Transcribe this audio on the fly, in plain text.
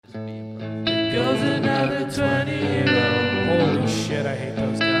goes another 20-year-old. Holy shit, I hate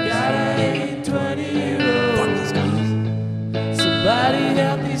those guys. Gotta hate 20-year-olds. Fuck those guys. Somebody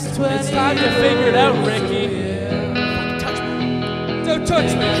help these 20-year-olds. It's time to figure it out, Ricky. Touch me. Don't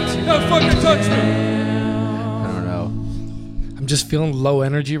touch me. Don't fucking touch me. I don't know. I'm just feeling low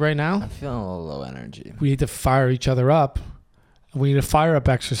energy right now. I'm feeling a little low energy. We need to fire each other up. We need a fire up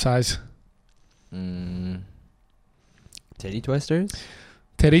exercise. Titty twisters?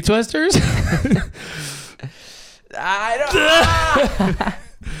 Titty twisters? I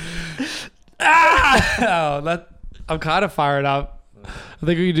don't. I'm kind of fired up. I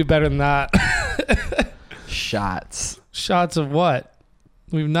think we can do better than that. Shots. Shots of what?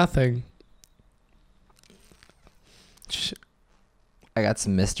 We have nothing. I got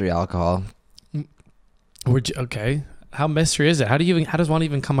some mystery alcohol. Okay. How mystery is it? How does one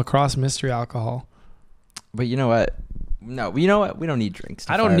even come across mystery alcohol? But you know what? No, you know what? We don't need drinks.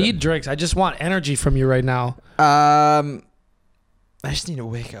 I don't need drinks. I just want energy from you right now. I just need to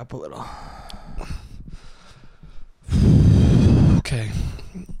wake up a little. Okay.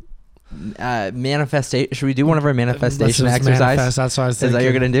 Manifestation. Should we do one of our manifestation Let's exercises? manifest. That's what I was thinking. Is that what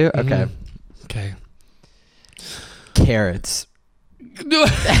you're gonna do? Mhm. Okay. Okay. Carrots.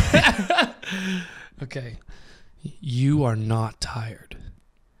 Okay. You are not tired.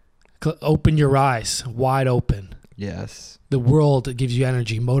 Open your eyes wide open. Yes. The world gives you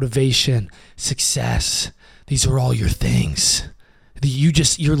energy, motivation, success. These are all your things.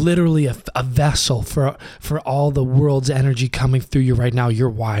 You're literally a vessel for all the world's energy coming through you right now. You're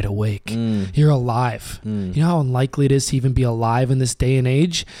wide awake. You're alive. You know how unlikely it is to even be alive in this day and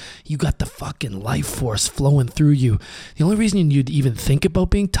age? You got the fucking life force flowing through you. The only reason you'd even think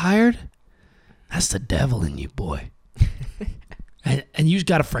about being tired, that's the devil in you, boy. and you just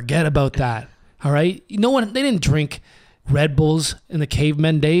got to forget about that. All right? They didn't drink Red Bulls in the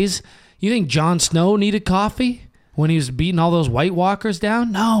cavemen days. You think Jon Snow needed coffee when he was beating all those White Walkers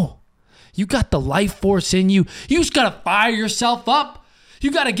down? No. You got the life force in you. You just got to fire yourself up.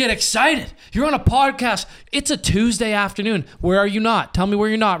 You got to get excited. You're on a podcast. It's a Tuesday afternoon. Where are you not? Tell me where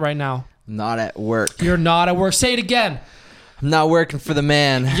you're not right now. Not at work. You're not at work. Say it again. I'm not working for the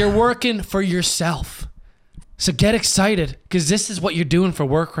man. You're working for yourself. So get excited because this is what you're doing for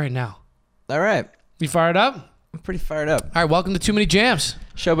work right now. All right. You fired up? I'm pretty fired up. All right, welcome to Too Many Jams.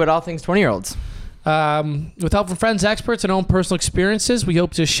 Show about all things 20-year-olds. With help from friends, experts, and own personal experiences, we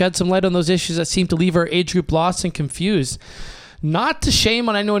hope to shed some light on those issues that seem to leave our age group lost and confused. Not to shame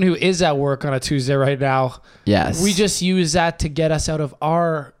on anyone who is at work on a Tuesday right now. Yes. We just use that to get us out of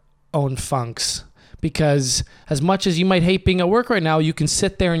our own funks. Because as much as you might hate being at work right now, you can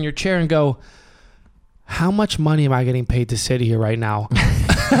sit there in your chair and go, how much money am I getting paid to sit here right now?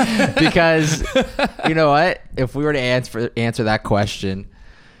 Because you know what? If we were to answer that question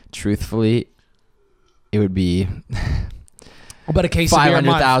truthfully, it would be about a case of beer a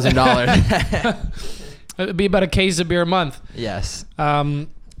month. $500,000. It would be about a case of beer a month. Yes.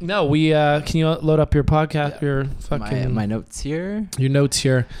 No, we can you load up your podcast, your fucking my notes here. Your notes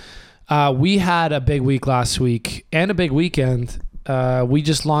here. We had a big week last week and a big weekend. We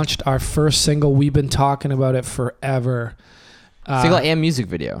just launched our first single. We've been talking about it forever. Single and music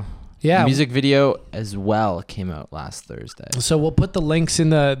video. Yeah. The music video as well came out last Thursday. So we'll put the links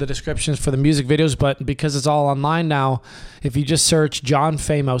in the descriptions for the music videos, but because it's all online now, if you just search John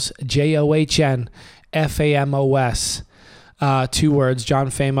Famos, JOHN FAMOS, 2 words, John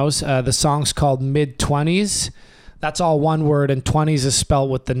Famos. The song's called Mid-20s. That's all one word, and 20s is spelled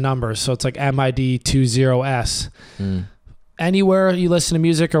with the numbers. So it's like MID20S. Anywhere you listen to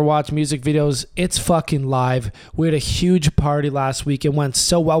music or watch music videos, it's fucking live. We had a huge party last week. It went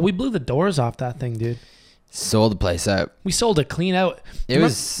so well. We blew the doors off that thing, dude. Sold the place out. We sold it clean out. It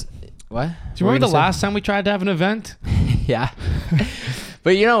was... What? Do you remember the last time we tried to have an event? Yeah.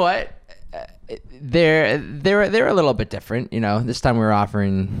 But you know what? They're a little bit different. You know, this time we were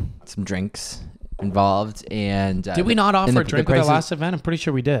offering some drinks involved. And did we not offer a drink at the last event? I'm pretty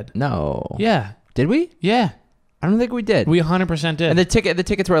sure we did. No. Yeah. Did we? Yeah. I don't think we did. We 100% did. And the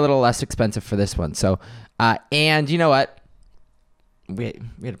tickets were a little less expensive for this one. So, and you know what? We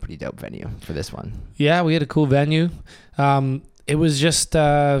had a pretty dope venue for this one. Yeah, we had a cool venue. It was just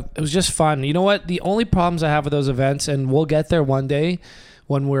fun. You know what? The only problems I have with those events, and we'll get there one day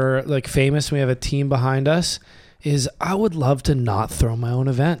when we're like famous and we have a team behind us, is I would love to not throw my own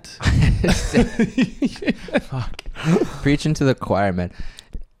event. Fuck. Preaching to the choir, man.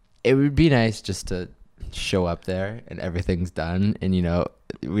 It would be nice just to show up there and everything's done, and you know,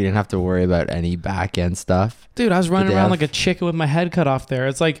 we didn't have to worry about any back end stuff. Dude, I was running around like a chicken with my head cut off there.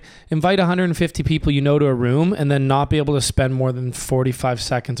 It's like invite 150 people to a room and then not be able to spend more than 45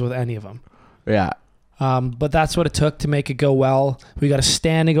 seconds with any of them. Yeah. But that's what it took to make it go well. We got a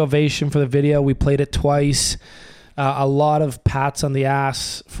standing ovation for the video. We played it twice. A lot of pats on the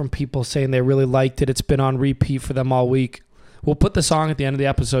ass from people saying they really liked it. It's been on repeat for them all week. We'll put the song at the end of the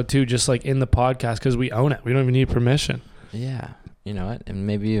episode too, just like in the podcast, because we own it. We don't even need permission. Yeah. You know what? And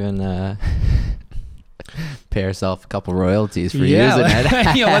maybe even pay ourselves a couple royalties for using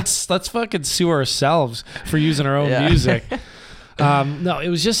it. Yeah, let's fucking sue ourselves for using our own music. No, it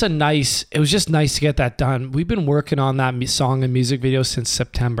was just nice to get that done. We've been working on that song and music video since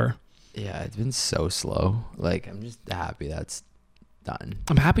September. Yeah, it's been so slow. Like, I'm just happy that's done.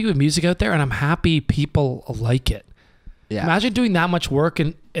 I'm happy with music out there, and I'm happy people like it. Yeah. Imagine doing that much work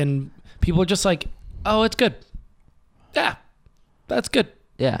and people are just like, oh, it's good. Yeah, that's good.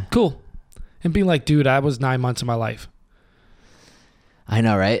 Yeah. Cool. And being like, dude, I was 9 months of my life. I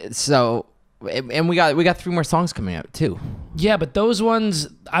know, right? So, and we got 3 more songs coming out too. Yeah, but those ones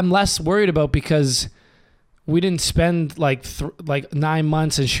I'm less worried about because we didn't spend like 9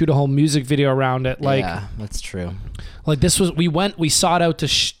 months and shoot a whole music video around it. Like, yeah, that's true. Like this was, we sought out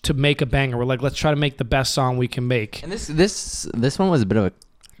to make a banger. We're like, let's try to make the best song we can make. And this one was a bit of a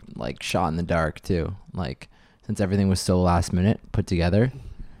like shot in the dark too. Like, since everything was so last minute put together,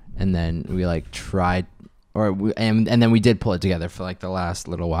 and then we like tried, and then we did pull it together for like the last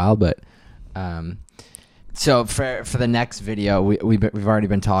little while, but. So for the next video, we've already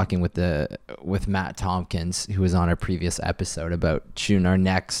been talking with Matt Tompkins, who was on our previous episode, about shooting our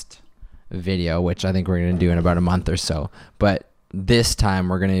next video, which I think we're going to do in about a month or so. But this time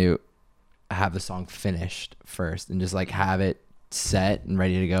we're going to have the song finished first and just like have it set and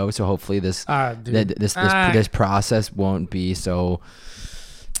ready to go. So hopefully this process won't be so,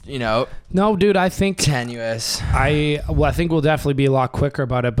 No, dude, I think tenuous. I think we'll definitely be a lot quicker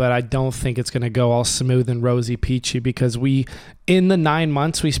about it, but I don't think it's going to go all smooth and rosy peachy because in the 9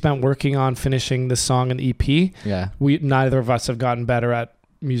 months we spent working on finishing the song and EP, neither of us have gotten better at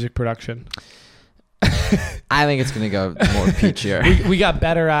music production. I think it's going to go more peachier. we got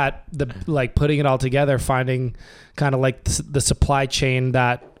better at putting it all together, finding kind of like the supply chain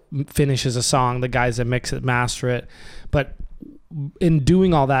that finishes a song, the guys that mix it, master it. But in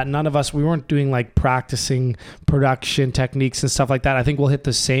doing all that, we weren't doing like practicing production techniques and stuff like that. I think we'll hit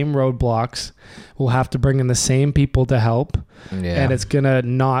the same roadblocks. We'll have to bring in the same people to help. Yeah. And it's going to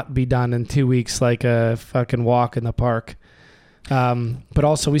not be done in 2 weeks like a fucking walk in the park. But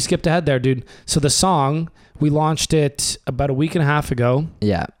also we skipped ahead there, dude. So the song, we launched it about a week and a half ago.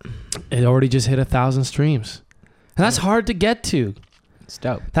 Yeah. It already just hit 1,000 streams. And that's hard to get to. It's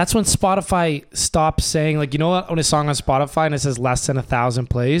dope. That's when Spotify stops saying, like, you know what, when a song on Spotify and it says less than 1,000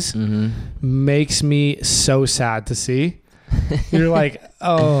 plays, makes me so sad to see. You're like,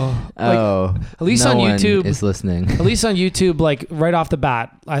 at least no on YouTube one is listening. At least on YouTube, like right off the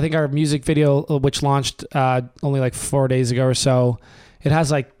bat, I think our music video, which launched only like 4 days ago or so, it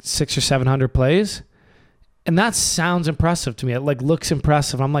has like 600 or 700 plays. And that sounds impressive to me. It like looks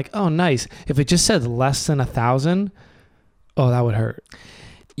impressive. I'm like, oh, nice. If it just said less than 1,000, oh, that would hurt.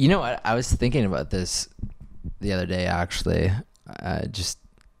 You know what? I was thinking about this the other day, actually, just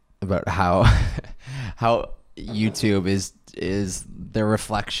about how YouTube is the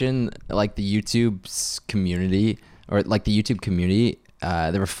reflection, like the YouTube's community, or like the YouTube community,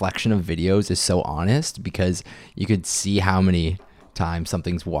 the reflection of videos is so honest because you could see how many times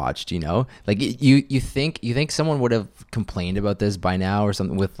something's watched, like you think someone would have complained about this by now or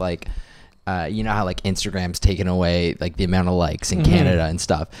something with like, you know how like Instagram's taken away like the amount of likes in Canada and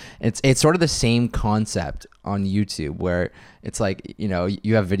stuff. It's sort of the same concept on YouTube where it's like, you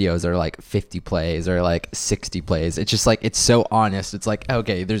have videos that are like 50 plays or like 60 plays. It's just like, it's so honest. It's like,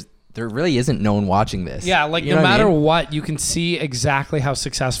 okay, there really isn't no one watching this. Yeah, like no matter what, you can see exactly how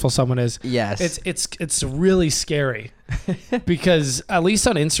successful someone is. Yes. It's really scary because at least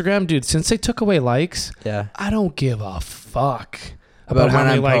on Instagram, dude, since they took away likes, I don't give a fuck about how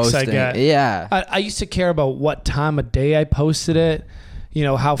many likes I get. Yeah. I used to care about what time of day I posted it,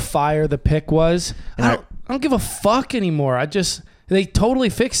 how fire the pic was. I don't give a fuck anymore. They totally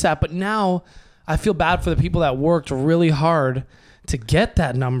fixed that, but now I feel bad for the people that worked really hard to get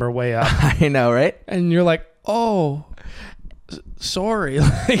that number way up. I know, right? And you're like, oh, sorry.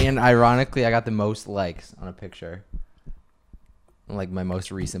 And ironically, I got the most likes on a picture. Like my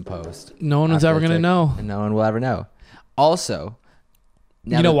most recent post. No one was ever going to know. And no one will ever know. Also,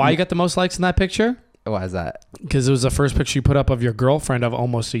 you know why you got the most likes in that picture? Why is that? Because it was the first picture you put up of your girlfriend of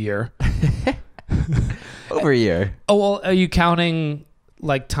almost a year. Over a year. Oh, well, are you counting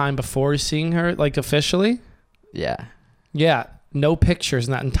like time before seeing her, like officially? Yeah. Yeah. No pictures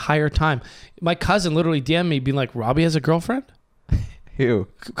in that entire time. My cousin literally DM'd me being like, Robbie has a girlfriend? Who?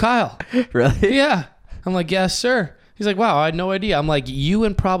 Kyle. Really? Yeah. I'm like, yes, sir. He's like, wow, I had no idea. I'm like, you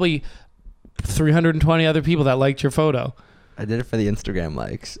and probably 320 other people that liked your photo. I did it for the Instagram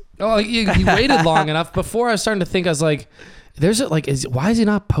likes. Oh, you waited long enough. Before I was starting to think, I was like, why is he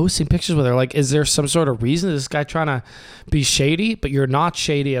not posting pictures with her? Like, is there some sort of reason? Is this guy trying to be shady? But you're not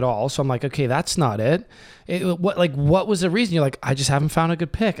shady at all. So I'm like, okay, that's not it. What was the reason? You're like, I just haven't found a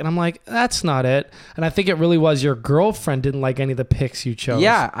good pic. And I'm like, that's not it. And I think it really was your girlfriend didn't like any of the pics you chose.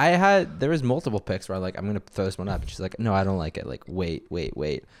 Yeah, there was multiple pics where I'm like, I'm going to throw this one up. And she's like, no, I don't like it. Like, wait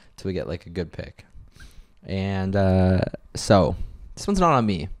till we get like a good pic. And so this one's not on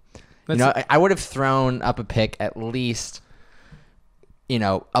me. I would have thrown up a pic at least,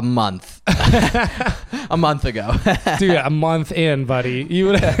 a month, a month ago. Dude, a month in, buddy. You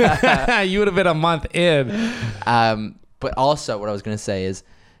would have been a month in. But also what I was going to say is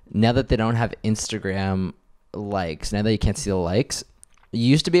now that they don't have Instagram likes, now that you can't see the likes, you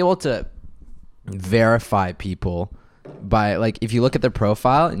used to be able to verify people by, like, if you look at their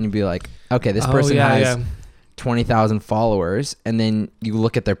profile and you'd be like, okay, this person has 20,000 followers, and then you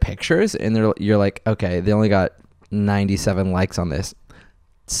look at their pictures and you're like, okay, they only got 97 likes on this.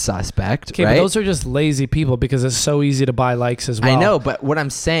 Suspect, okay, right? But those are just lazy people because it's so easy to buy likes as well. I know, but what I'm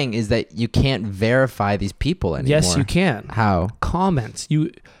saying is that you can't verify these people anymore. Yes, you can. How? Comments.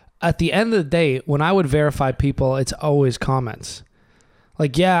 At the end of the day, when I would verify people, it's always comments.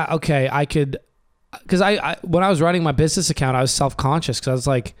 Like, yeah, okay, I could, because I when I was running my business account, I was self-conscious because I was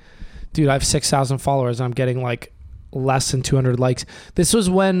like, dude, I have 6,000 followers and I'm getting like less than 200 likes. This was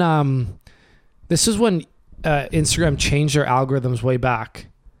when Instagram changed their algorithms way back.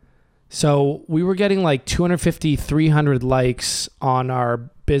 So we were getting like 250, 300 likes on our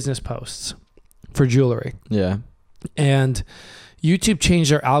business posts for jewelry. Yeah. And YouTube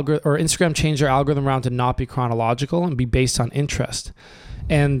changed their algorithm, or Instagram changed their algorithm around to not be chronological and be based on interest.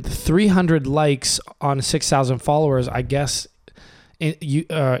 And 300 likes on 6,000 followers, I guess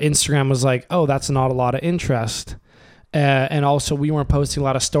Instagram was like, oh, that's not a lot of interest. And also we weren't posting a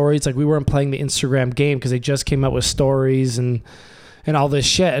lot of stories. Like, we weren't playing the Instagram game because they just came out with stories and all this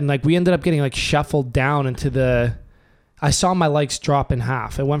shit. And like, we ended up getting like shuffled down into I saw my likes drop in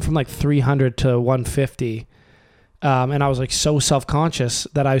half. It went from like 300 to 150. And I was like so self-conscious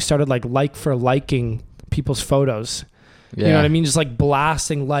that I started like for liking people's photos. Yeah. You know what I mean? Just like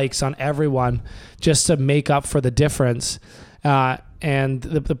blasting likes on everyone just to make up for the difference. And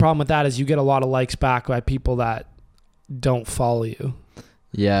the problem with that is you get a lot of likes back by people that don't follow you.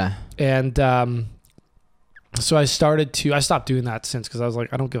 Yeah. And so I stopped doing that since, because I was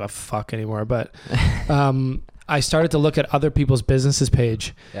like, I don't give a fuck anymore. But I started to look at other people's businesses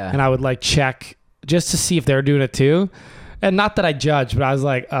page, and I would like check just to see if they're doing it too. And not that I judge, but I was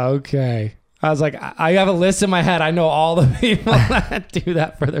like, okay. I was like, I have a list in my head. I know all the people that do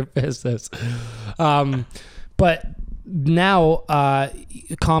that for their business. But now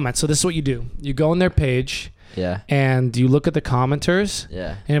comments. So this is what you do. You go on their page. Yeah. And you look at the commenters.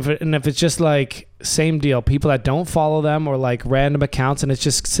 Yeah. And if it's just like same deal, people that don't follow them or like random accounts, and it's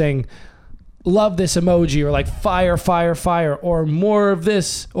just saying, love this emoji, or like fire, fire, fire, or more of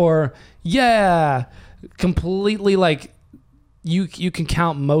this, or yeah, completely like you can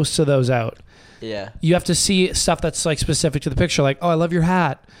count most of those out. Yeah. You have to see stuff that's like specific to the picture, like, oh, I love your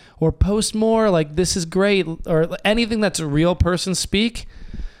hat, or post more, like this is great, or anything that's a real person speak.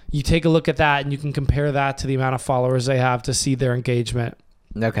 You take a look at that and you can compare that to the amount of followers they have to see their engagement.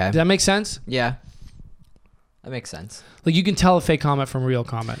 Okay. Does that make sense? Yeah. That makes sense. Like, you can tell a fake comment from a real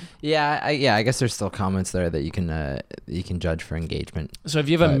comment. Yeah, I guess there's still comments there that you can judge for engagement. So if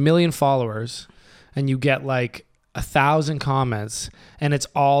you have 1 million followers and you get like 1,000 comments and it's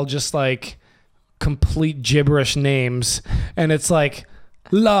all just like complete gibberish names, and it's like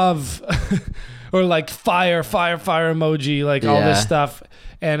love or like fire, fire, fire emoji, like all this stuff.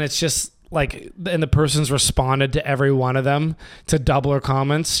 And it's just like, and the person's responded to every one of them to double her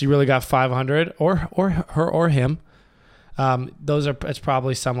comments. You really got 500, or her or him. It's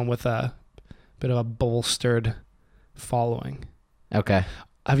probably someone with a bit of a bolstered following. Okay.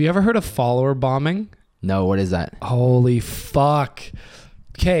 Have you ever heard of follower bombing? No. What is that? Holy fuck.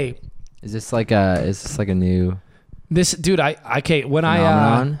 Okay. Is this like a new? This dude, I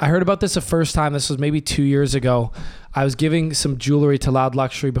heard about this the first time. This was maybe 2 years ago. I was giving some jewelry to Loud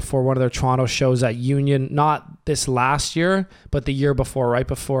Luxury before one of their Toronto shows at Union. Not this last year, but the year before, right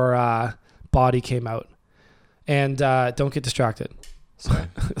before Body came out. And don't get distracted. Sorry.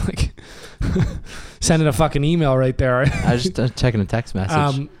 Like sending a fucking email right there. I was just checking a text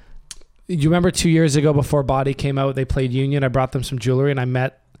message. You remember 2 years ago before Body came out, they played Union. I brought them some jewelry, and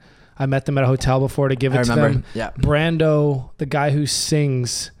I I met them at a hotel before to give it I to remember. them. Yeah. Brando, the guy who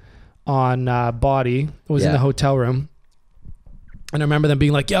sings on Body, was in Yeah. the hotel room. And I remember them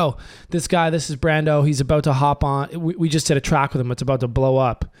being like, yo, this is Brando. He's about to hop on. We just did a track with him. It's about to blow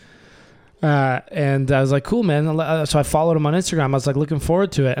up. And I was like, cool, man. So I followed him on Instagram. I was like, looking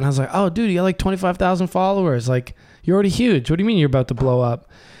forward to it. And I was like, oh, dude, you got like 25,000 followers. Like, you're already huge. What do you mean you're about to blow up?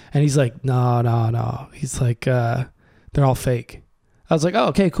 And he's like, no. He's like, they're all fake. I was like, oh,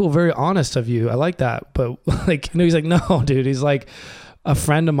 okay, cool. Very honest of you. I like that. But like, he's like, no, dude. He's like, a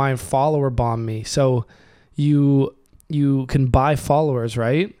friend of mine follower bombed me. So you can buy followers,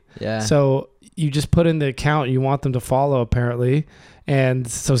 right? Yeah. So you just put in the account you want them to follow, apparently. And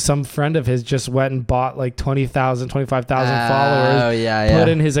so some friend of his just went and bought like 20,000, 25,000 followers. Oh, yeah. Put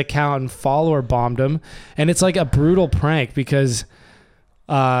in his account and follower bombed him. And it's like a brutal prank because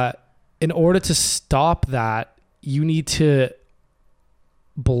in order to stop that, you need to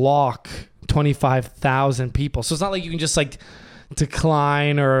block 25,000 people. So it's not like you can just like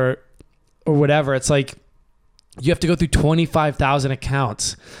decline or whatever. It's like you have to go through 25,000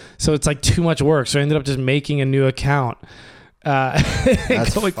 accounts. So it's like too much work. So I ended up just making a new account.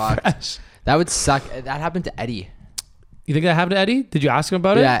 That's going fucked. fresh. That would suck. That happened to Eddie. You think that happened to Eddie? Did you ask him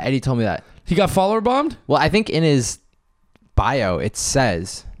about it? Yeah, Eddie told me that. He got follower bombed? Well, I think in his bio it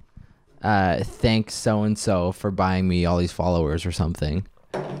says, thanks so-and-so for buying me all these followers or something.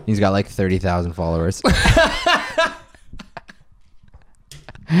 He's got like 30,000 followers.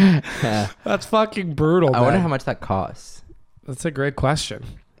 That's fucking brutal, I wonder man. how much that costs. That's a great question.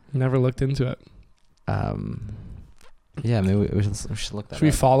 Never looked into it. Yeah, maybe we should look that Should we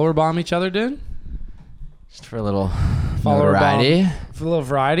up. follower bomb each other, dude? Just for a little Follower variety. For a little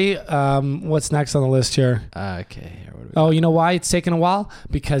variety. What's next on the list here? Okay. Here, what do we Oh, you know why it's taken a while?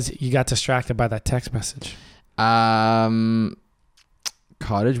 Because you got distracted by that text message.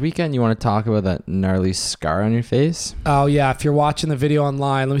 Cottage weekend. You want to talk about that gnarly scar on your face? Oh, yeah. If you're watching the video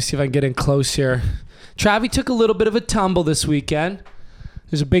online, let me see if I can get in close here. Travi took a little bit of a tumble this weekend.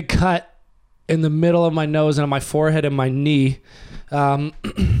 There's a big cut in the middle of my nose and on my forehead and my knee. I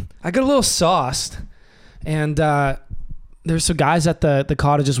got a little sauced. And there's some guys at the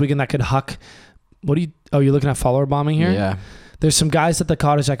cottage this weekend that could huck. You're looking at follower bombing here? Yeah. There's some guys at the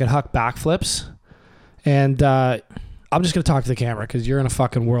cottage that could huck backflips. And I'm just going to talk to the camera because you're in a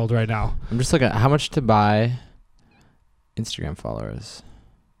fucking world right now. I'm just looking at how much to buy Instagram followers.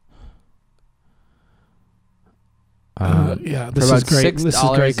 Yeah, For this is about great. This is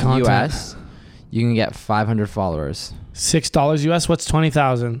great $6 content. US, you can get 500 followers. $6 US. What's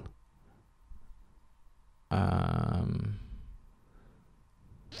 20,000? I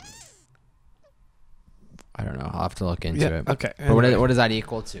don't know. I'll have to look into it. Okay. But what does that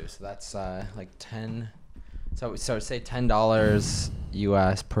equal to? So that's like 10. So say $10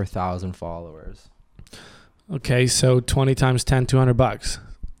 US per 1,000 followers. Okay, so 20 times 10, $200.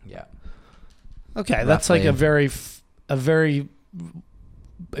 Yeah. Okay, that's like Roughly. a very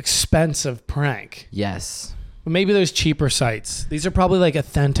expensive prank. Yes. Maybe there's cheaper sites. These are probably like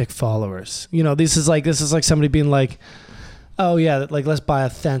authentic followers. You know, this is like somebody being like, oh yeah, like let's buy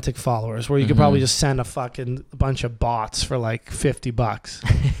authentic followers, where you could probably just send a fucking bunch of bots for like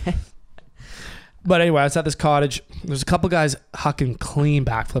 $50. But anyway, I was at this cottage. There's a couple guys hucking clean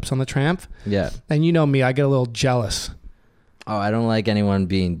backflips on the tramp. Yeah. And you know me, I get a little jealous. Oh, I don't like anyone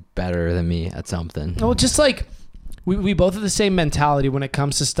being better than me at something. No, just like we both have the same mentality when it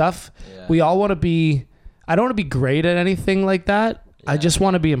comes to stuff. Yeah. We all want to be, I don't want to be great at anything like that. I Yeah. just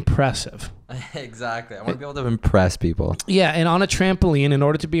want to be impressive. Exactly. I want to be able to impress people. Yeah, and on a trampoline, in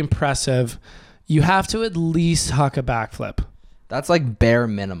order to be impressive, you have to at least huck a backflip. That's like bare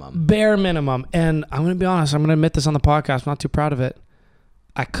minimum. Bare minimum. And I'm going to be honest, I'm going to admit this on the podcast. I'm not too proud of it.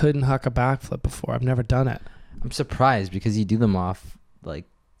 I couldn't huck a backflip before. I've never done it. I'm surprised because you do them off like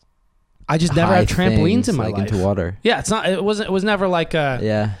I just never had high trampolines things, in my like life. into water. Yeah, it was never like a,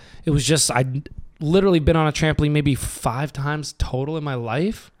 Yeah. it was just, I'd literally been on a trampoline maybe 5 times total in my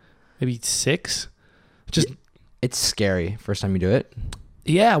life. Maybe 6. Just, It's scary first time you do it.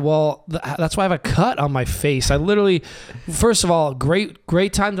 yeah, well, that's why I have a cut on my face. I literally, first of all,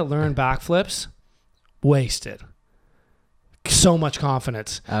 great time to learn backflips. Wasted. So much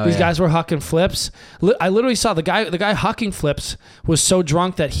confidence. Oh, These yeah. guys were hucking flips. I literally saw the guy hucking flips was so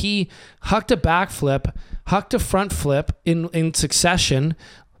drunk that he hucked a backflip, hucked a front flip in succession,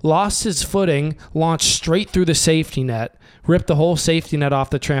 lost his footing, launched straight through the safety net, ripped the whole safety net off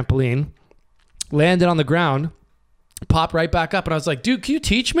the trampoline, landed on the ground, popped right back up, and I was like, dude, can you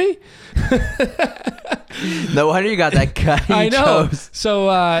teach me? No wonder you got that cut. You I know. chose So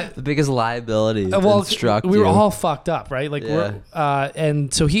the biggest liability. to well, instruct we were you. all fucked up, right? Like Yeah.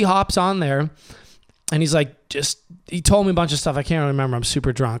 and so he hops on there, and he's like, he told me a bunch of stuff I can't remember. I'm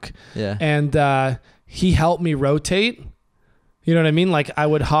super drunk, Yeah. and he helped me rotate. You know what I mean? Like I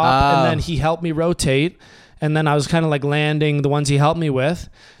would hop, and then he helped me rotate, and then I was kind of like landing the ones he helped me with,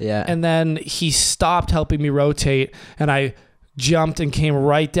 Yeah. and then he stopped helping me rotate, and I jumped and came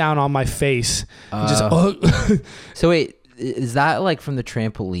right down on my face. And just So wait, is that like from the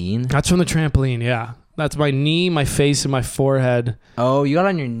trampoline? That's from the trampoline. Yeah, that's my knee, my face, and my forehead. Oh, you got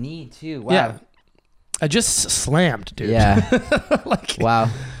on your knee too. Wow. Yeah, I just slammed, dude. Yeah. Like, Wow.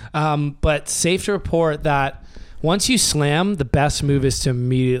 but safe to report that once you slam, the best move is to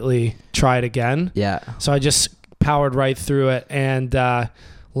immediately try it again. Yeah. So I just powered right through it and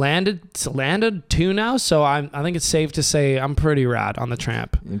landed two now. So I think it's safe to say I'm pretty rad on the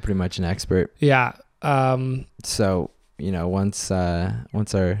tramp. You're pretty much an expert. Yeah. So, once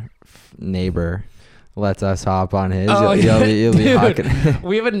our neighbor lets us hop on his, Oh, you'll be dude. hocking.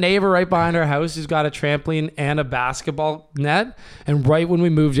 We have a neighbor right behind our house who's got a trampoline and a basketball net. And right when we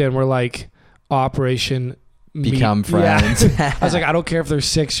moved in, we're like, Operation Become Yeah. friends. I was like, I don't care if they're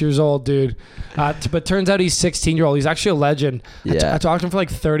 6 years old, dude. But turns out he's 16-year-old. He's actually a legend. Yeah. I talked to him for like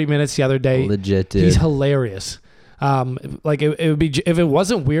 30 minutes the other day. Legit, dude. He's hilarious. Like it would be, if it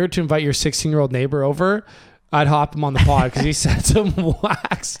wasn't weird to invite your 16-year-old neighbor over, I'd hop him on the pod because he said some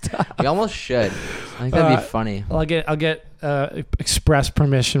whack stuff. We almost should. I think that'd be funny. I'll get express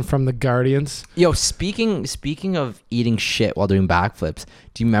permission from the Guardians. Yo, speaking of eating shit while doing backflips,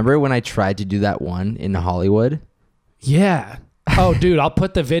 do you remember when I tried to do that one in Hollywood? Yeah. Oh, dude, I'll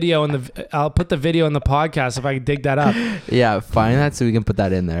put the video in the podcast if I can dig that up. Yeah, find that so we can put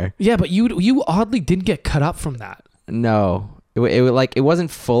that in there. Yeah, but you oddly didn't get cut up from that. No, it wasn't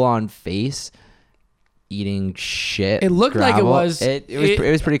full on face eating shit. It looked like it gravel. was. It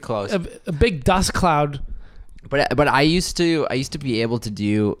was pretty close. A big dust cloud. But I used to be able to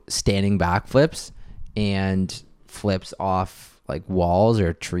do standing backflips and flips off like walls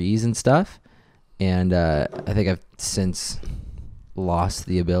or trees and stuff. And I think I've since lost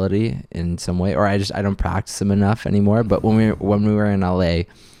the ability in some way, or I don't practice them enough anymore. But when we were in LA,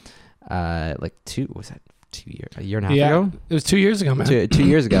 like a year and a half ago? It was 2 years ago, man. 2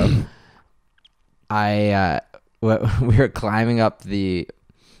 years ago. We were climbing up the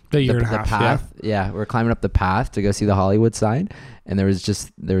path. Yeah, we were climbing up the path to go see the Hollywood sign, and there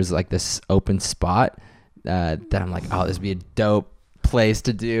was like this open spot that I'm like, oh, this would be a dope place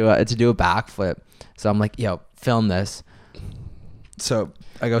to do a backflip. So I'm like, yo, film this. So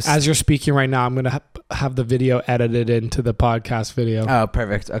I go. As you're speaking right now, I'm gonna have the video edited into the podcast video. Oh,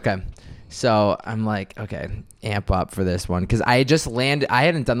 perfect. Okay. So I'm like, okay, amp up for this one. Cause I just landed, I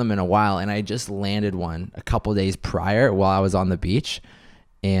hadn't done them in a while, and I just landed one a couple days prior while I was on the beach.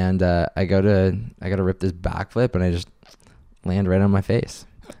 And I go to rip this backflip, and I just land right on my face.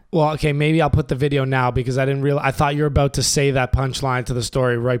 Well, okay, maybe I'll put the video now because I didn't realize. I thought you were about to say that punchline to the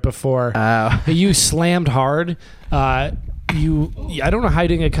story right before. You slammed hard. I don't know how you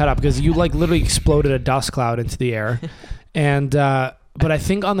didn't get cut up because you like literally exploded a dust cloud into the air. And but I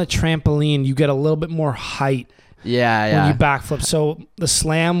think on the trampoline you get a little bit more height when you backflip. So the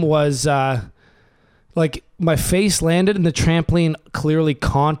slam was like my face landed and the trampoline clearly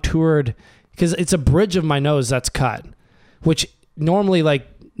contoured because it's a bridge of my nose that's cut, which normally like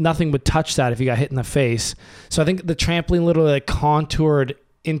nothing would touch that if you got hit in the face. So I think the trampoline literally like contoured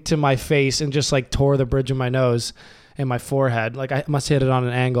into my face and just like tore the bridge of my nose and my forehead. Like I must hit it on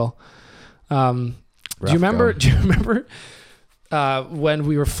an angle. Do you remember when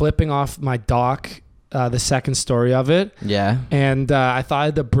we were flipping off my dock, the second story of it? Yeah. And I thought I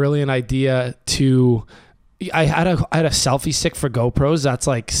had the brilliant idea to. I had a selfie stick for GoPros that's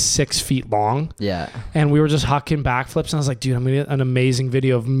like 6 feet long. Yeah. And we were just hucking backflips, and I was like, dude, I'm gonna get an amazing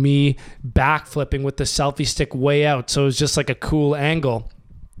video of me backflipping with the selfie stick way out. So it was just like a cool angle.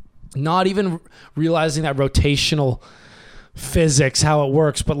 Not even realizing that rotational physics, how it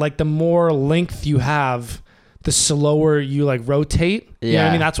works, but like the more length you have, the slower you like rotate. You know what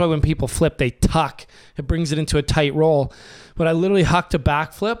I mean? That's why when people flip, they tuck. It brings it into a tight roll. But I literally hucked a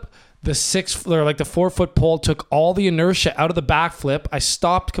backflip. The 4 foot pole took all the inertia out of the backflip. I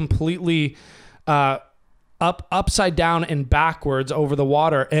stopped completely upside down and backwards over the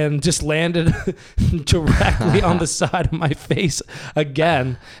water and just landed directly on the side of my face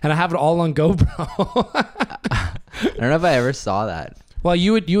again. And I have it all on GoPro. I don't know if I ever saw that. Well,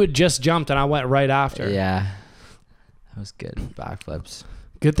 you had just jumped and I went right after. Yeah. That was good. Backflips.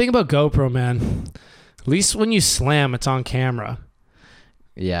 Good thing about GoPro, man. At least when you slam, it's on camera.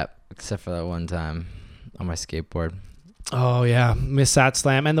 Yeah. Except for that one time. on my skateboard. Oh yeah, missed that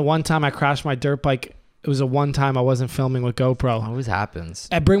slam. And the one time I crashed my dirt bike, it was a one time I wasn't filming with GoPro. Always happens.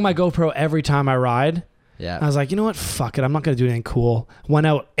 I bring my GoPro every time I ride. Yeah. I was like, you know what? Fuck it. I'm not gonna do anything cool. Went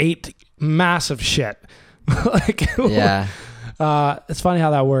out, ate massive shit. Like, Yeah. It's funny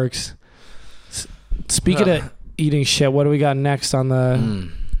how that works. Speaking of eating shit, what do we got next on the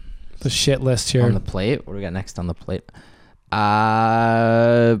shit list here? On the plate. What do we got next on the plate?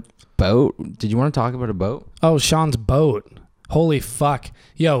 Boat. Did you want to talk about a boat? Oh, Sean's boat. Holy fuck.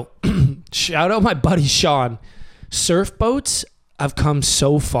 Yo, shout out my buddy Sean. Surf boats have come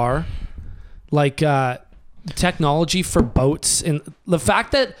so far. Like technology for boats, and the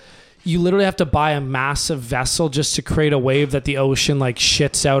fact that you literally have to buy a massive vessel just to create a wave that the ocean like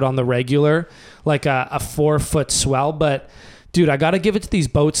shits out on the regular, like a 4-foot swell. But dude, I got to give it to these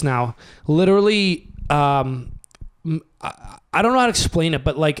boats now. Literally, I don't know how to explain it,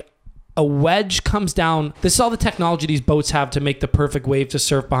 but like a wedge comes down. This is all the technology these boats have to make the perfect wave to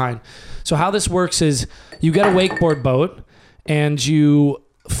surf behind. So how this works is you get a wakeboard boat and you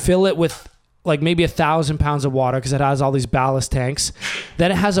fill it with like maybe 1,000 pounds of water because it has all these ballast tanks.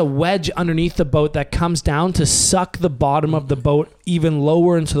 Then it has a wedge underneath the boat that comes down to suck the bottom of the boat even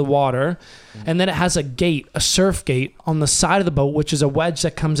lower into the water. And then it has a gate, a surf gate on the side of the boat, which is a wedge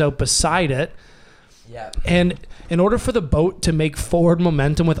that comes out beside it. Yeah. And in order for the boat to make forward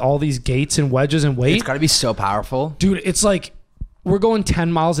momentum with all these gates and wedges and weight, It's got to be so powerful. dude, it's like we're going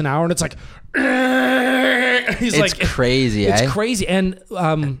 10 miles an hour and it's like, he's It's like, crazy, it's eh? crazy. And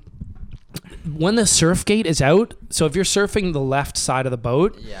when the surf gate is out, so if you're surfing the left side of the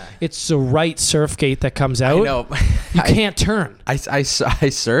boat, Yeah. it's the right surf gate that comes out. I know. You can't turn. I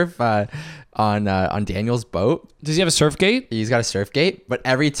surf on Daniel's boat. Does he have a surf gate? He's got a surf gate, but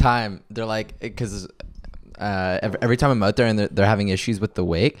every time they're like, because every time I'm out there and they're having issues with the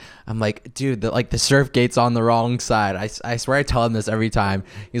wake, I'm like, dude, the surf gate's on the wrong side. I swear I tell him this every time.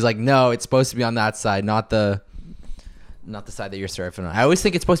 He's like, no, it's supposed to be on that side, not the side that you're surfing on. I always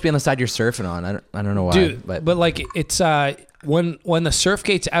think it's supposed to be on the side you're surfing on. I don't know why, Dude, but like it's when the surf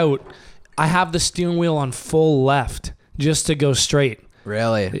gate's out, I have the steering wheel on full left just to go straight.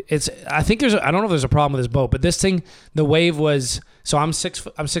 really, I think I don't know if there's a problem with this boat, but this thing, the wave was, so I'm 6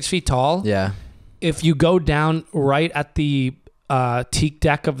 feet tall. yeah, If you go down right at the teak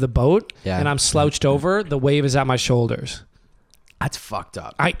deck of the boat, Yeah. and I'm slouched over, the wave is at my shoulders. that's fucked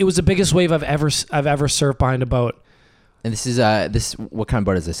up. It was the biggest wave I've ever surfed behind a boat. And this is what kind of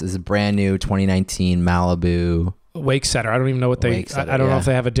boat is this? This is a brand new 2019 Malibu. Wake setter. I don't even know what they. Wakesetter, I don't know yeah. if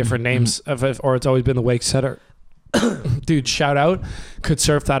they have a different names of it, or it's always been the wake setter. Dude, shout out! Could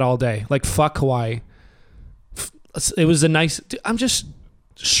surf that all day. Like fuck Hawaii. It was a nice. Dude, I'm just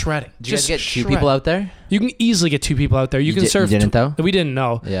shredding. Did you guys Just get two shred. people out there? You can easily get 2 people out there. You can surf. You didn't though? We didn't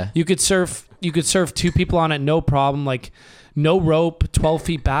know. Yeah. You could surf 2 people on it, no problem. Like no rope, 12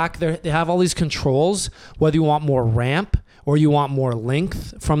 feet back. They have all these controls. Whether you want more ramp or you want more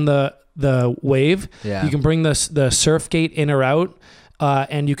length from the wave, Yeah. you can bring the surf gate in or out,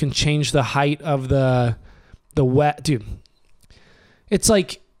 and you can change the height of the wet. Dude, it's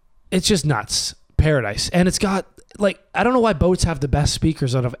just nuts. Paradise. And it's got like, I don't know why boats have the best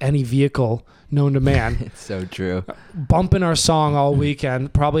speakers out of any vehicle known to man. It's so true. Bumping our song all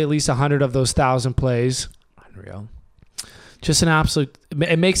weekend, probably at least 100 of those 1,000 plays. Unreal. Just an absolute.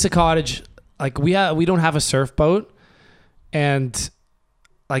 It makes the cottage like we don't have a surf boat, and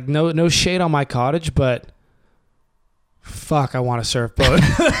like no shade on my cottage, but fuck, I want a surf boat.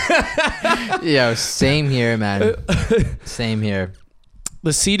 Yeah, same here, man. Same here.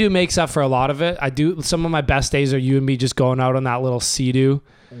 The Sea-Doo makes up for a lot of it. I do. Some of my best days are you and me just going out on that little Sea-Doo.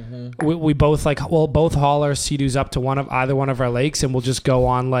 Mm-hmm. We both both haul our Sea-Doos up to either one of our lakes, and we'll just go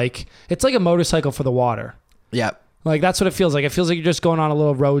on it's like a motorcycle for the water. Yeah. Like that's what it feels like. It feels like you're just going on a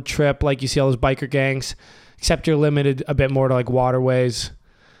little road trip, like you see all those biker gangs, except you're limited a bit more to like waterways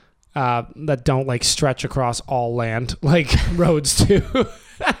that don't like stretch across all land like roads do.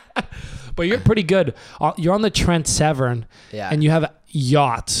 But you're pretty good. You're on the Trent Severn, Yeah. and you have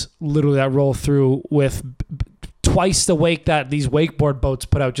yachts literally that roll through with twice the wake that these wakeboard boats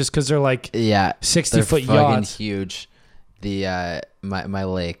put out, just because they're like Yeah. 60-foot fucking yachts. huge. The my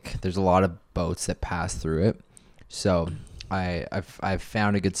lake, there's a lot of boats that pass through it. So I've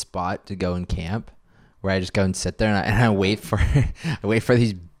found a good spot to go and camp, where I just go and sit there and I wait for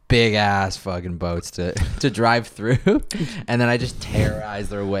these big ass fucking boats to drive through, and then I just terrorize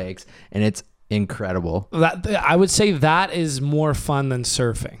their wakes, and it's incredible. I would say that is more fun than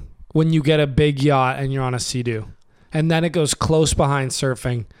surfing. When you get a big yacht and you're on a Sea-Doo, and then it goes close behind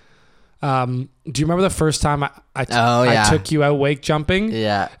surfing. Do you remember the first time I took you out wake jumping?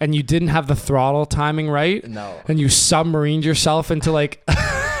 Yeah. And you didn't have the throttle timing right? No. And you submarined yourself into like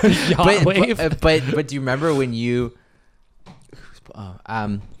yacht wave? But do you remember when you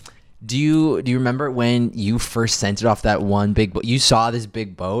do you remember when you first sent it off that one big boat? You saw this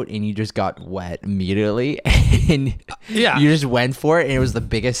big boat and you just got wet immediately, and Yeah. you just went for it, and it was the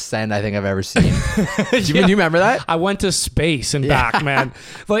biggest send I think I've ever seen. Do you remember that? I went to space and back, man.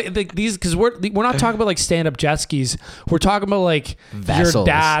 Like these, because we're not talking about like stand-up jet skis. We're talking about like Vessels. your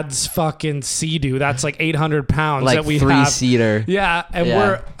dad's fucking Sea-Doo. That's like 800 pounds Like that we have. 3-seater. Yeah, and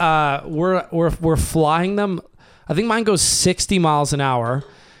Yeah. we're flying them. I think mine goes 60 miles an hour,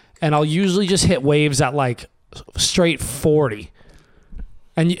 and I'll usually just hit waves at like straight 40.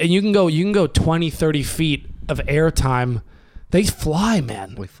 And you can go 20, 30 feet of airtime. They fly,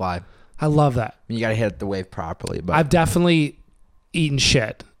 man. We fly. I love that. You gotta hit the wave properly. But I've definitely eaten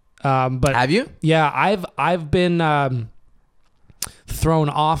shit. But have you? Yeah, I've been thrown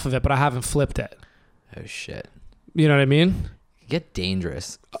off of it, but I haven't flipped it. Oh shit. You know what I mean? Get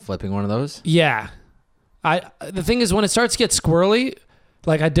dangerous flipping one of those. Yeah. The thing is, when it starts to get squirrely,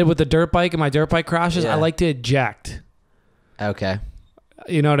 like I did with the dirt bike and my dirt bike crashes, Yeah. I like to eject. Okay.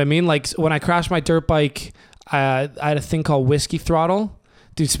 You know what I mean? Like when I crashed my dirt bike, I had a thing called whiskey throttle.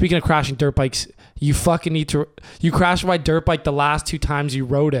 Dude, speaking of crashing dirt bikes, you fucking need to. You crashed my dirt bike the last 2 times you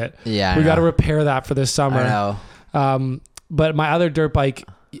rode it. Yeah. We got to repair that for this summer. I know. But my other dirt bike,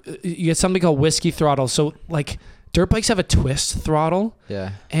 you get something called whiskey throttle. So like dirt bikes have a twist throttle.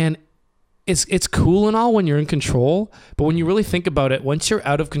 Yeah. And it's cool and all when you're in control, but when you really think about it, once you're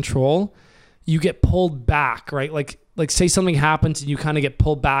out of control, you get pulled back, right? Like say something happens and you kind of get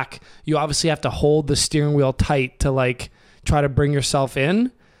pulled back. You obviously have to hold the steering wheel tight to like try to bring yourself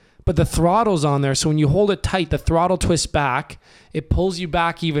in, but the throttle's on there. So when you hold it tight, the throttle twists back, it pulls you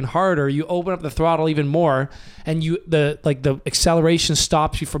back even harder. You open up the throttle even more, and the acceleration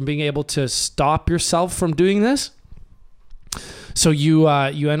stops you from being able to stop yourself from doing this. So you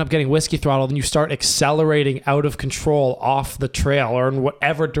end up getting whiskey throttle, and you start accelerating out of control off the trail or in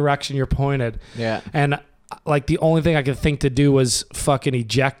whatever direction you're pointed. Yeah. And like the only thing I could think to do was fucking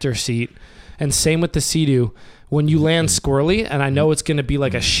ejector seat. And same with the Sea-Doo. When you land squirrely, and I know it's going to be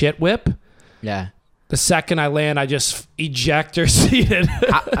like a shit whip, Yeah. the second I land, I just ejector seated.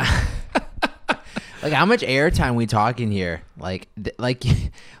 Like how much airtime we talking here? Like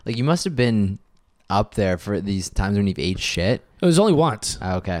you must have been up there for these times when you've ate shit. It was only once.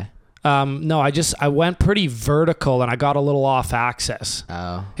 Oh, okay. No, I went pretty vertical and I got a little off axis.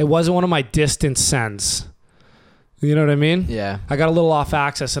 Oh. It wasn't one of my distance sends. You know what I mean? Yeah. I got a little off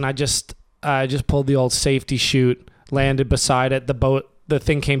axis and I just pulled the old safety chute, landed beside it. The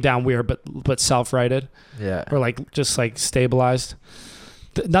thing came down weird, but self-righted Yeah. or like just like stabilized.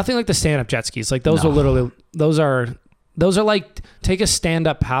 Nothing like the stand-up jet skis. Like those No. are literally those are like take a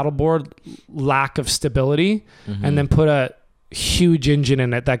stand-up paddleboard, lack of stability, and then put a huge engine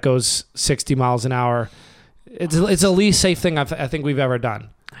in it that goes 60 miles an hour. It's the least safe thing I think we've ever done.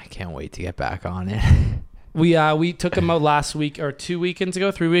 I can't wait to get back on it. We took them out last week or 3 weekends ago.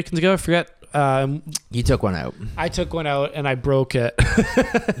 I forget. You took one out. I took one out and I broke it,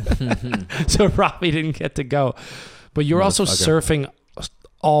 so Robbie didn't get to go. But you're also surfing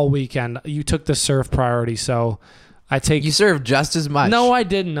all weekend. You took the surf priority, so I take You served just as much. No, I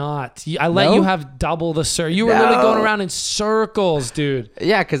did not. I let No? you have double the surf. You were literally No. going around in circles, dude.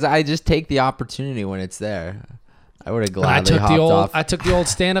 Yeah, because I just take the opportunity when it's there. I would have I gladly took hopped off. I took the old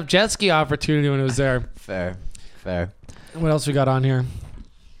stand-up jet ski opportunity when it was there. Fair. What else we got on here?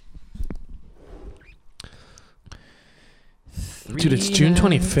 Dude, it's June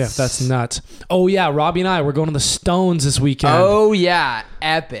 25th. That's nuts. Oh, yeah. Robbie and I, we're going to the Stones this weekend. Oh, yeah.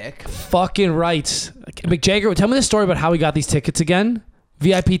 Epic. Fucking right. Mick Jagger, tell me the story about how we got these tickets again.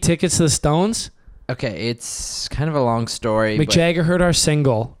 VIP tickets to the Stones. Okay, it's kind of a long story. Mick but Jagger heard our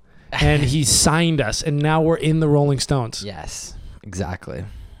single, and he signed us, and now we're in the Rolling Stones. Yes, exactly.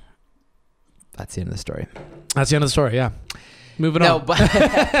 That's the end of the story. That's the end of the story, yeah. Moving No, on.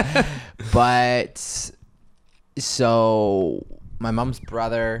 but so my mom's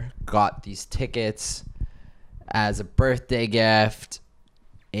brother got these tickets as a birthday gift,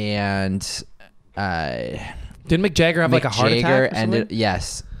 and Didn't Mick Jagger have like a heart attack or something?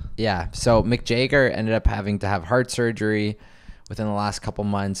 Yes. Yeah. So Mick Jagger ended up having to have heart surgery within the last couple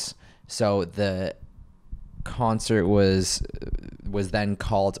months. So the concert was then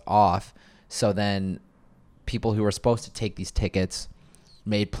called off. So then people who were supposed to take these tickets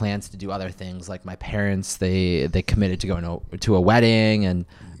made plans to do other things. Like my parents, they committed to going to a wedding and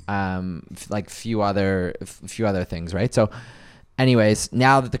like few other things, right? So anyways,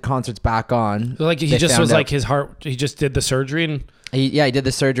 now that the concert's back on, Like he they just found was out- like his heart. He just did the surgery and he did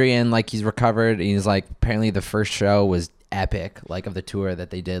the surgery and like he's recovered. And he's like, apparently the first show was epic, like of the tour that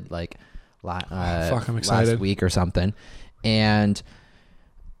they did like fuck, I'm last excited. week or something. And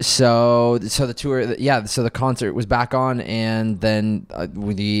so the tour, so the concert was back on, and then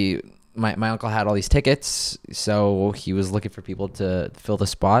my uncle had all these tickets, so he was looking for people to fill the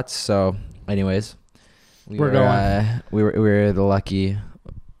spots. So anyways, We're going. we were the lucky,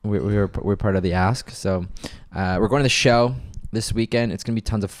 we're part of the ask. So we're going to the show this weekend. It's gonna be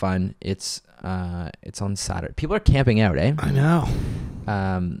tons of fun. It's on Saturday. People are camping out, eh? I know.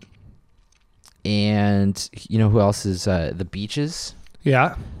 And you know who else is the Beaches,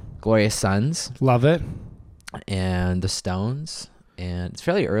 Yeah, Glorious Sons, love it. and the Stones. And it's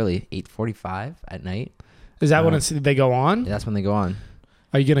fairly early, 8:45 at night. Is that when they go on? That's when they go on.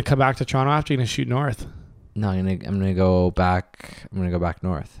 Are you gonna come back to Toronto after? You're gonna shoot north? No, I'm gonna go back. I'm gonna go back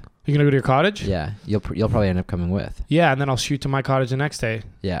north. You're gonna go to your cottage? Yeah, you'll probably end up coming with. Yeah, and then I'll shoot to my cottage the next day.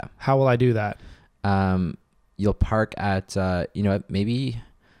 Yeah. How will I do that? You'll park at maybe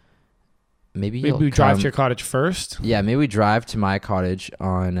Maybe you'll we drive come- to your cottage first. Yeah, maybe we drive to my cottage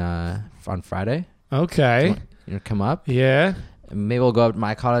on Friday. Okay. You know, come up. Yeah. Maybe we'll go up to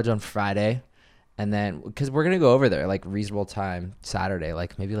my cottage on Friday, and then because we're gonna go over there like reasonable time Saturday,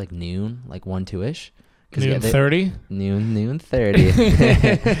 like maybe like noon, like 1-2ish. Noon 30. Noon 30.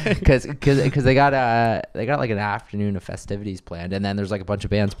 Because they got like an afternoon of festivities planned, and then there's like a bunch of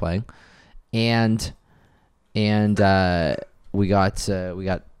bands playing, and we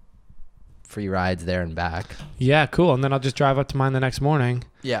got free rides there and back. Yeah, cool. And then I'll just drive up to mine the next morning.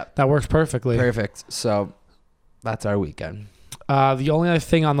 Yeah, That works perfectly. perfect. So that's our weekend. The only other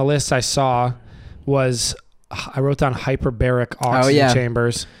thing on the list I saw was I wrote down hyperbaric oxygen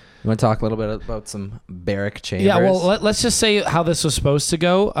chambers. You want to talk a little bit about some barrack chambers? Yeah, well, let's just say how this was supposed to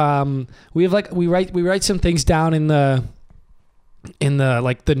go. We write some things down in the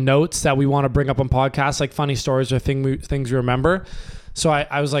like the notes that we want to bring up on podcasts, like funny stories or things we remember. So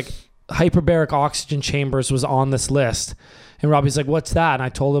I was like, hyperbaric oxygen chambers was on this list, and Robbie's like, "What's that?" And I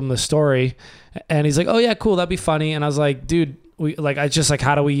told him the story, and he's like, "Oh yeah, cool, that'd be funny." And I was like, "Dude,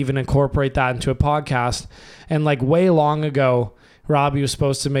 how do we even incorporate that into a podcast?" And like way long ago, Robbie was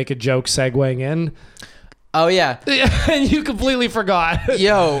supposed to make a joke segueing in. Oh yeah. And you completely forgot.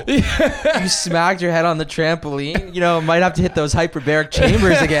 Yo, you smacked your head on the trampoline. You know, might have to hit those hyperbaric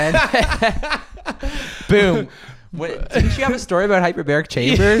chambers again. Boom. Didn't you have a story about hyperbaric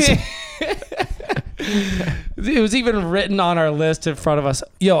chambers? It was even written on our list in front of us.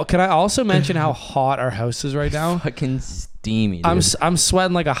 Yo, can I also mention how hot our house is right now? Fucking steamy, dude. I'm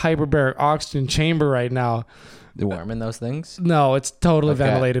sweating like a hyperbaric oxygen chamber right now. They're warm in those things? No, it's totally Okay.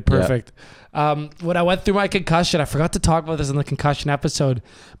 ventilated. Perfect. When I went through my concussion, I forgot to talk about this in the concussion episode,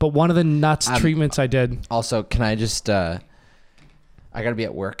 but one of the nuts treatments I did. Also, can I just... I got to be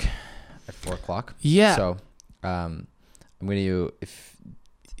at work at 4 o'clock. Yeah. So, I'm going to... If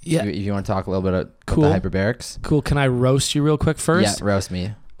Yeah. you want to talk a little bit about Cool. the hyperbarics. Cool. Can I roast you real quick first? Yeah, roast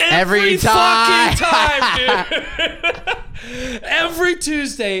me. Every time. fucking time, dude. Every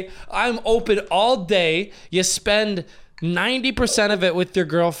Tuesday, I'm open all day. You spend 90% of it with your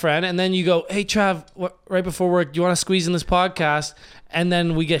girlfriend, and then you go, "Hey, Trav, right before work, do you want to squeeze in this podcast?" And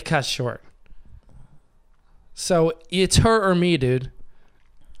then we get cut short. So it's her or me, dude.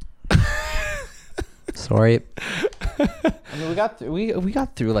 Sorry. I mean, we got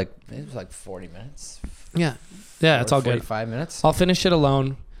through like, it was like 40 minutes. Yeah, it's all good. 45 minutes. I'll finish it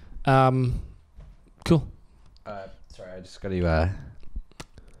alone. Cool. Sorry, I just got to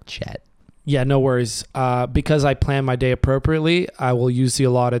chat. Yeah, no worries. Because I plan my day appropriately, I will use the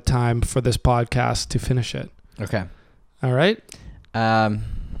allotted time for this podcast to finish it. Okay. All right. Do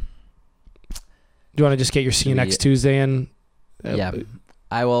you want to just get your see you next Tuesday and? Yeah,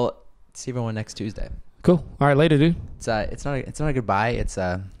 I will see everyone next Tuesday. Cool. All right, later, dude. It's not a goodbye. It's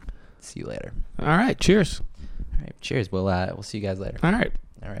see you later. All right. Cheers. All right. Cheers. We'll see you guys later. All right.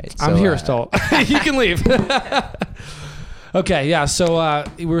 All right. I'm here still. You can leave. Okay. Yeah. So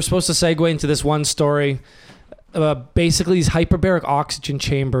we were supposed to segue into this one story. Basically, these hyperbaric oxygen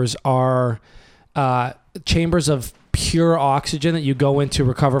chambers are chambers of pure oxygen that you go in to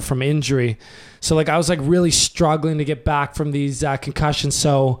recover from injury. So like I was like really struggling to get back from these concussions.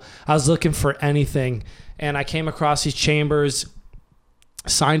 So I was looking for anything, and I came across these chambers,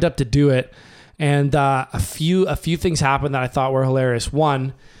 signed up to do it. And a few things happened that I thought were hilarious.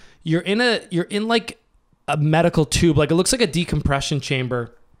 One, you're in like a medical tube, like it looks like a decompression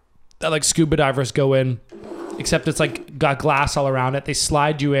chamber that like scuba divers go in, except it's like got glass all around it. They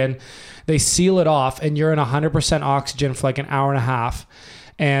slide you in. they seal it off, and you're in 100% oxygen for like an hour and a half.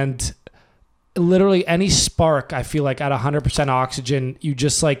 And literally any spark, I feel like at 100% oxygen, you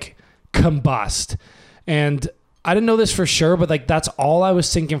just like combust. And I didn't know this for sure, but like that's all I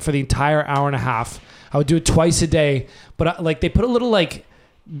was thinking for the entire hour and a half. I would do it twice a day, but like they put a little like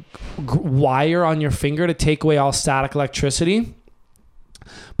wire on your finger to take away all static electricity.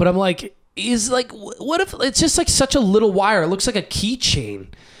 But I'm like, what if it's just like such a little wire? It looks like a keychain.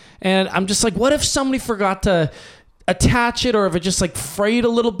 And I'm just like, what if somebody forgot to attach it, or if it just like frayed a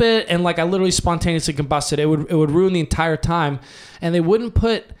little bit and like I literally spontaneously combusted? It would ruin the entire time. And they wouldn't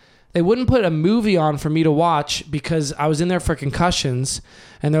put a movie on for me to watch because I was in there for concussions,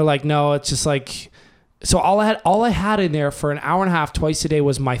 and they're like, no, it's just like, so all I had in there for an hour and a half twice a day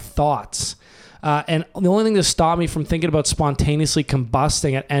was my thoughts. And the only thing that stopped me from thinking about spontaneously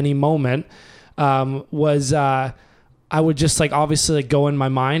combusting at any moment was I would just like obviously like go in my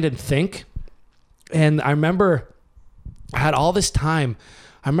mind and think. And I remember I had all this time.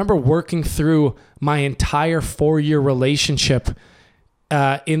 I remember working through my entire 4-year relationship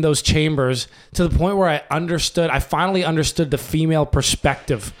in those chambers to the point where I finally understood the female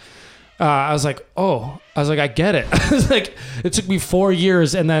perspective. I was like, I get it. I was like, it took me 4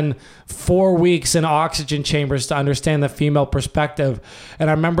 years and then 4 weeks in oxygen chambers to understand the female perspective. And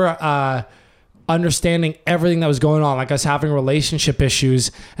I remember understanding everything that was going on. Like I was having relationship issues,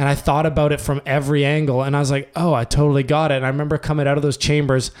 and I thought about it from every angle. And I was like, oh, I totally got it. And I remember coming out of those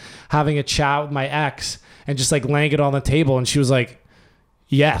chambers, having a chat with my ex and just like laying it on the table. And she was like,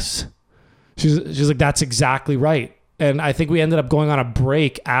 yes. She's like, that's exactly right. And I think we ended up going on a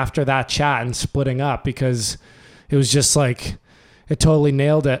break after that chat and splitting up because it was just like, it totally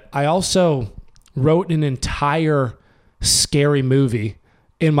nailed it. I also wrote an entire scary movie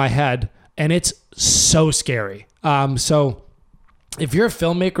in my head, and it's so scary. So if you're a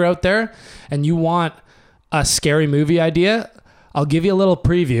filmmaker out there and you want a scary movie idea, I'll give you a little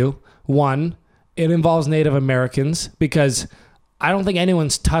preview. One, it involves Native Americans, because I don't think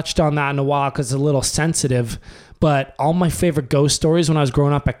anyone's touched on that in a while because it's a little sensitive. But all my favorite ghost stories when I was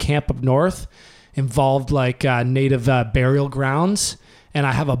growing up at camp up north involved like native burial grounds. And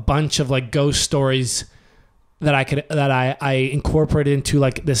I have a bunch of like ghost stories that I incorporated into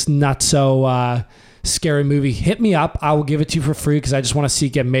like this nutso scary movie. Hit me up. I will give it to you for free because I just want to see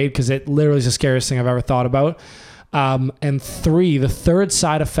it get made, because it literally is the scariest thing I've ever thought about. And the third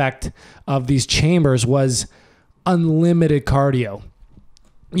side effect of these chambers was unlimited cardio.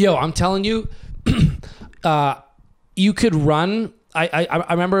 Yo, I'm telling you, you could run. I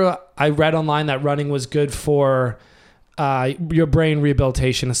remember I read online that running was good for your brain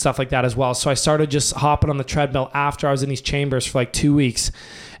rehabilitation and stuff like that as well. So I started just hopping on the treadmill after I was in these chambers for like 2 weeks.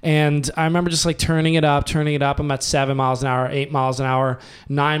 And I remember just like turning it up. I'm at 7 miles an hour, 8 miles an hour,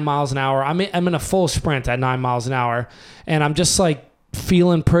 9 miles an hour. I'm in a full sprint at 9 miles an hour. And I'm just like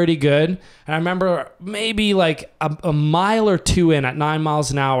feeling pretty good. And I remember maybe like a mile or two in at 9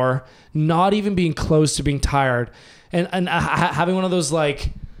 miles an hour, not even being close to being tired. And having one of those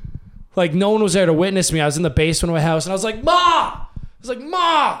like no one was there to witness me. I was in the basement of my house and I was like, Ma!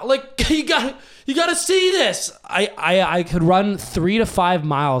 Like you gotta see this. I could run 3 to 5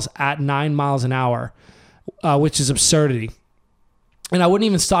 miles at 9 miles an hour, which is absurdity. And I wouldn't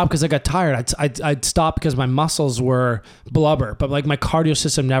even stop because I got tired. I'd stop because my muscles were blubber, but like my cardio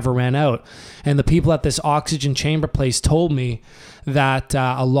system never ran out. And the people at this oxygen chamber place told me that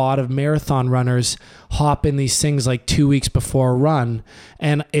a lot of marathon runners hop in these things like 2 weeks before a run,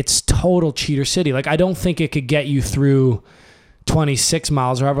 and it's total cheater city. Like I don't think it could get you through 26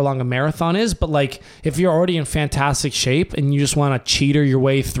 miles or however long a marathon is, but like if you're already in fantastic shape and you just want to cheater your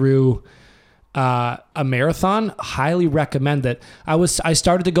way through a marathon, highly recommend it. I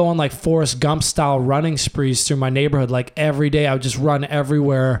started to go on like Forrest Gump style running sprees through my neighborhood. Like every day I would just run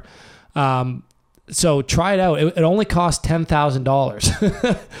everywhere. So try it out. It only costs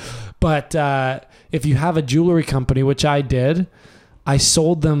 $10,000. But if you have a jewelry company, which I did, I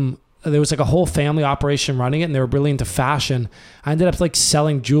sold them. There was like a whole family operation running it, and they were really into fashion. I ended up like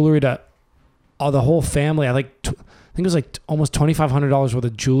selling jewelry to the whole family. I think it was like almost $2,500 worth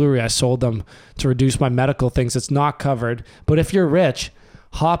of jewelry I sold them to reduce my medical things. It's not covered. But if you're rich,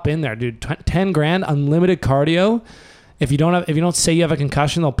 hop in there, dude. 10 grand, unlimited cardio. If you don't say you have a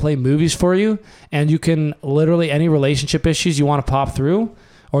concussion, they'll play movies for you, and you can literally any relationship issues you want to pop through,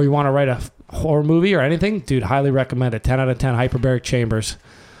 or you want to write a horror movie or anything, dude, highly recommend it. 10 out of 10 hyperbaric chambers.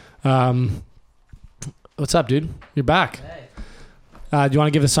 What's up, dude? You're back. Hey. Do you want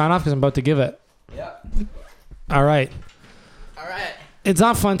to give the sign off? Because I'm about to give it. Yeah. All right. It's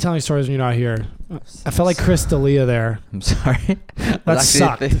not fun telling stories when you're not here. I felt like Chris D'Elia there. I'm sorry. That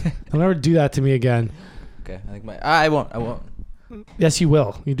sucked. Don't ever do that to me again. Okay, I think I won't. Yes, you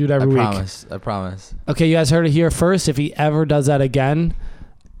will. You do it every week. I promise. Okay, you guys heard it here first. If he ever does that again,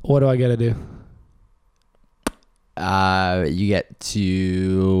 what do I got to do? You get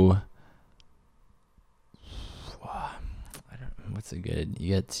to. What's it good?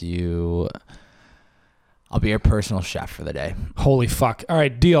 You get to. I'll be your personal chef for the day. Holy fuck! All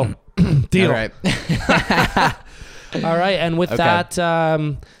right, deal. Deal. All right. All right, and with that,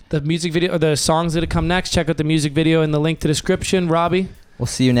 the music video, or the songs that come next, check out the music video in the link to description. Robbie, We'll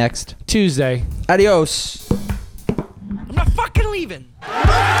see you next Tuesday. Adios. I'm not fucking leaving.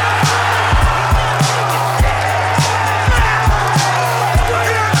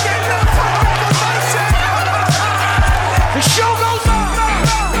 The show goes on.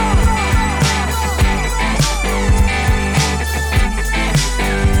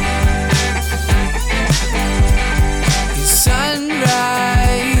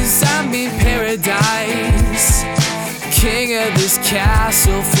 Sunrise, I'm in paradise. King of this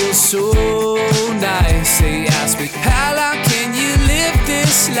castle feels so nice. They ask me, how long can you live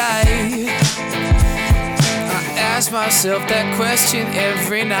this life? I ask myself that question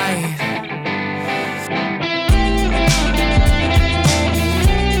every night.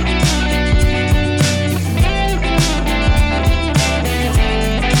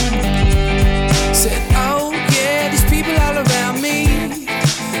 Said, oh yeah, there's people all around me.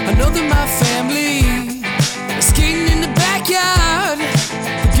 I know they're my family. Skating in the backyard,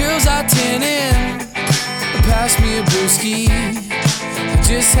 the girls are tanning. Pass me a brewski,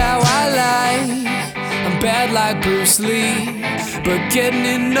 just how I like. I'm bad like Bruce Lee, but getting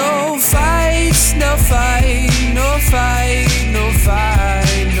in no fights, no fight, no fight, no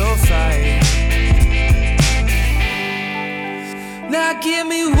fight, no fight. Now give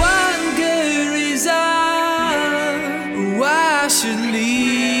me one good reason why I should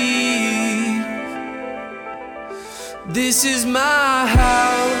leave. This is my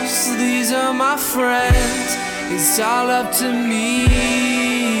house, these are my friends. It's all up to me.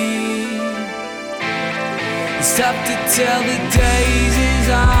 It's tough to tell the days is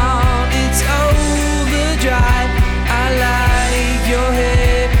on, it's overdrive. I like your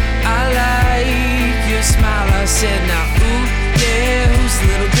hair, I like your smile. I said now ooh yeah, who's the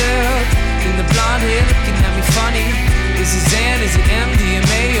little girl in the blonde hair looking at me funny? Is it Xan, is it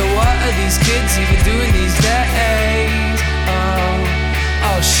MDMA, or what are these kids even doing these days?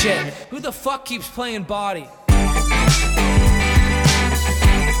 Oh shit, who the fuck keeps playing Body?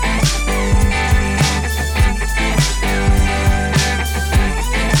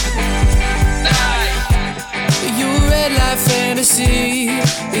 Your red light fantasy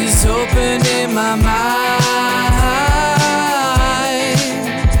is opening my mind.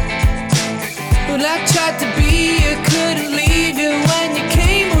 Well, I tried to be, I couldn't leave you when you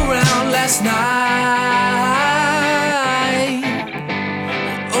came around last night.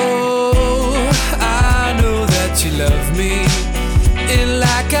 Oh, I know that you love me, and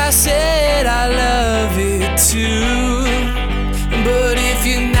like I said, I love it too. But if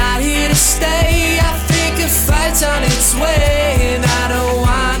you're not here to stay, I think a fight's on its way, and I don't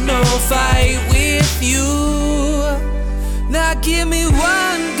want no fight with you. Now give me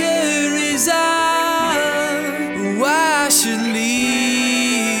one good reason why I should leave.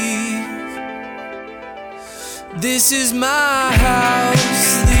 This is my